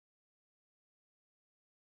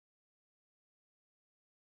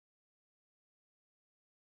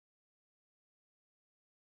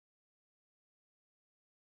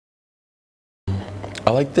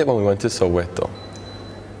liked it when we went to Soweto.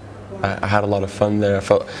 I had a lot of fun there. I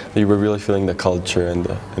felt we were really feeling the culture and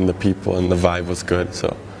the people, and the vibe was good.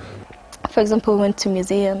 So, for example, we went to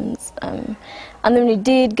museums, and then we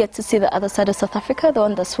did get to see the other side of South Africa, the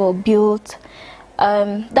one that's well built.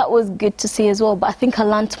 That was good to see as well. But I think I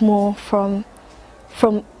learnt more from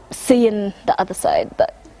seeing the other side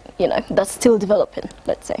that, you know, that's still developing,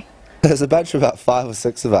 let's say. There's a bunch of about 5 or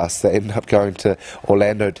 6 of us that ended up going to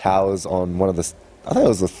Orlando Towers on one of the, I think it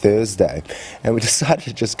was a Thursday, and we decided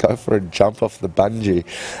to just go for a jump off the bungee.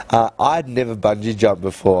 I'd never bungee jumped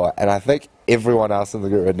before, and I think everyone else in the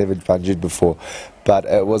group had never bungeed before, but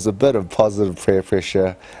it was a bit of positive peer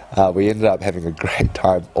pressure. We ended up having a great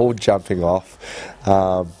time, all jumping off.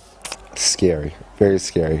 Scary, very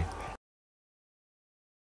scary.